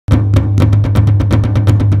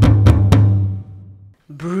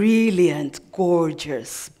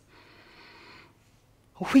gorgeous,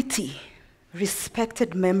 witty,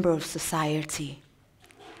 respected member of society,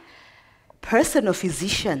 personal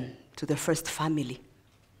physician to the first family,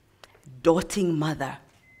 doting mother,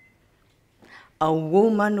 a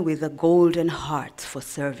woman with a golden heart for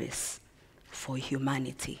service, for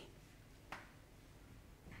humanity.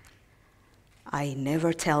 I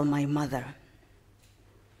never tell my mother.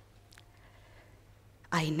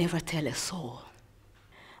 I never tell a soul.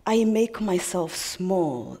 I make myself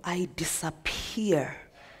small. I disappear.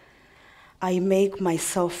 I make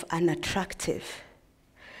myself unattractive,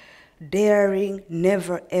 daring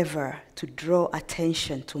never ever to draw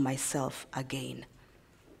attention to myself again.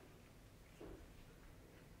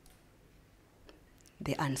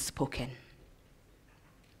 The unspoken.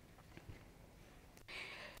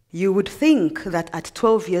 You would think that at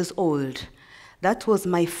 12 years old, that was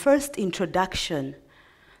my first introduction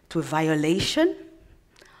to violation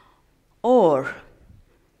or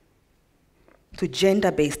to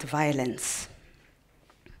gender-based violence.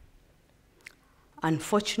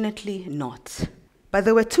 Unfortunately not. But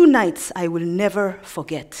there were 2 nights I will never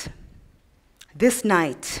forget. This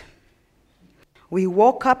night, we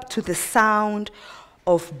woke up to the sound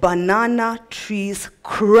of banana trees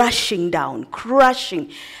crashing down,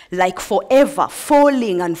 crashing like forever,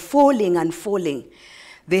 falling and falling and falling.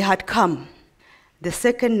 They had come. The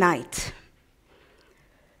second night,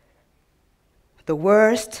 the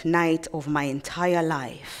worst night of my entire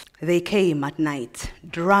life. They came at night,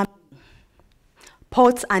 drumming,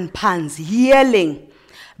 pots and pans, yelling,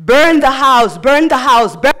 "Burn the house, burn the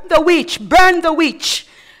house, burn the witch, burn the witch,"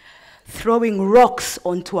 throwing rocks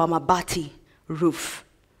onto our mabati roof,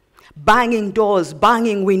 banging doors,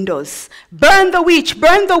 banging windows. "Burn the witch,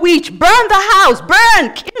 burn the witch, burn the house,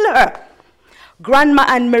 burn, kill her." Grandma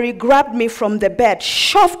Anne Mary grabbed me from the bed,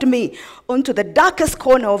 shoved me onto the darkest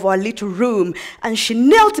corner of our little room, and she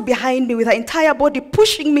knelt behind me with her entire body,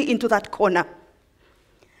 pushing me into that corner.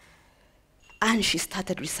 And she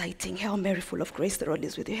started reciting, "Hail Mary, full of grace, the Lord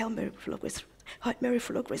is with you. Hail Mary, full of grace. Hail Mary,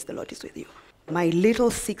 full of grace, the Lord is with you." My little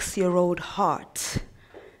 6-year-old heart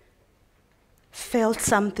felt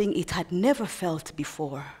something it had never felt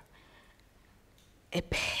before. A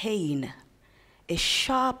pain, a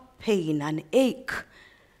sharp pain, an ache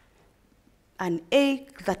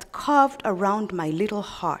that carved around my little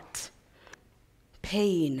heart.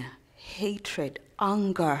 Pain, hatred,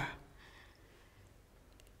 anger.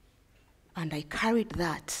 And I carried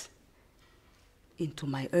that into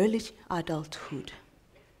my early adulthood.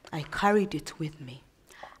 I carried it with me.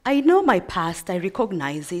 I know my past, I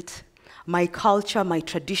recognize it. My culture, my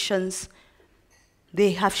traditions,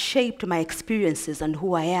 they have shaped my experiences and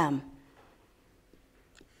who I am.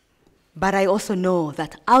 But I also know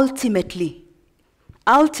that ultimately,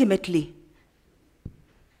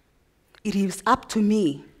 it is up to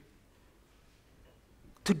me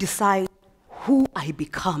to decide who I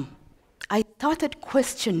become. I started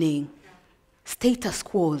questioning status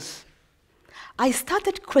quos. I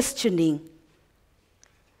started questioning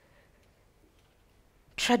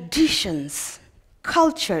traditions,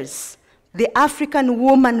 cultures. The African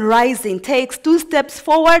woman rising takes 2 steps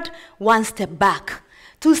forward, 1 step back.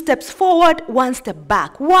 2 steps forward, 1 step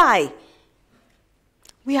back. Why?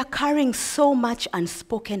 We are carrying so much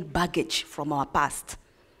unspoken baggage from our past.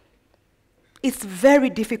 It's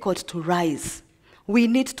very difficult to rise. We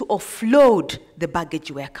need to offload the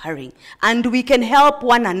baggage we are carrying, and we can help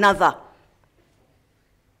one another.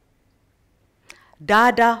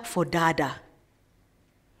 Dada for dada.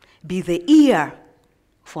 Be the ear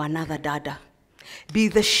for another dada. Be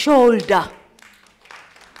the shoulder.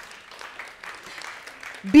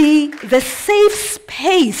 Be the safe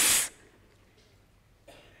space.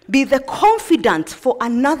 Be the confidant for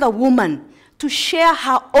another woman to share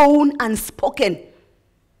her own unspoken,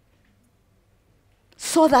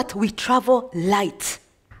 so that we travel light.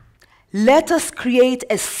 Let us create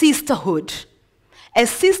a sisterhood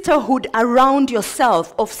around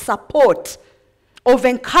yourself of support, of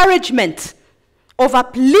encouragement, of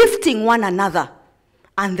uplifting one another,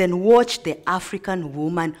 and then watch the African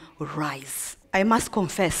woman rise. I must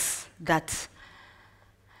confess that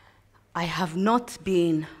I have not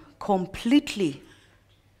been completely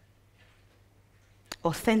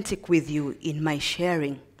authentic with you in my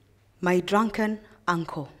sharing. My drunken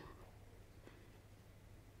uncle,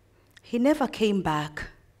 he never came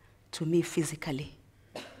back to me physically,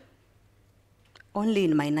 only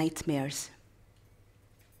in my nightmares.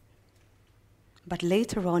 But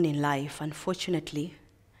later on in life, unfortunately,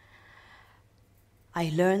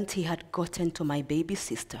 I learned he had gotten to my baby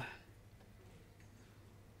sister.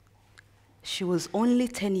 She was only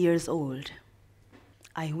 10 years old.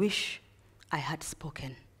 I wish I had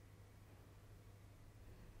spoken.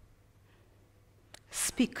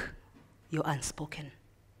 Speak your unspoken.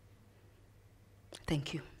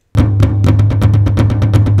 Thank you.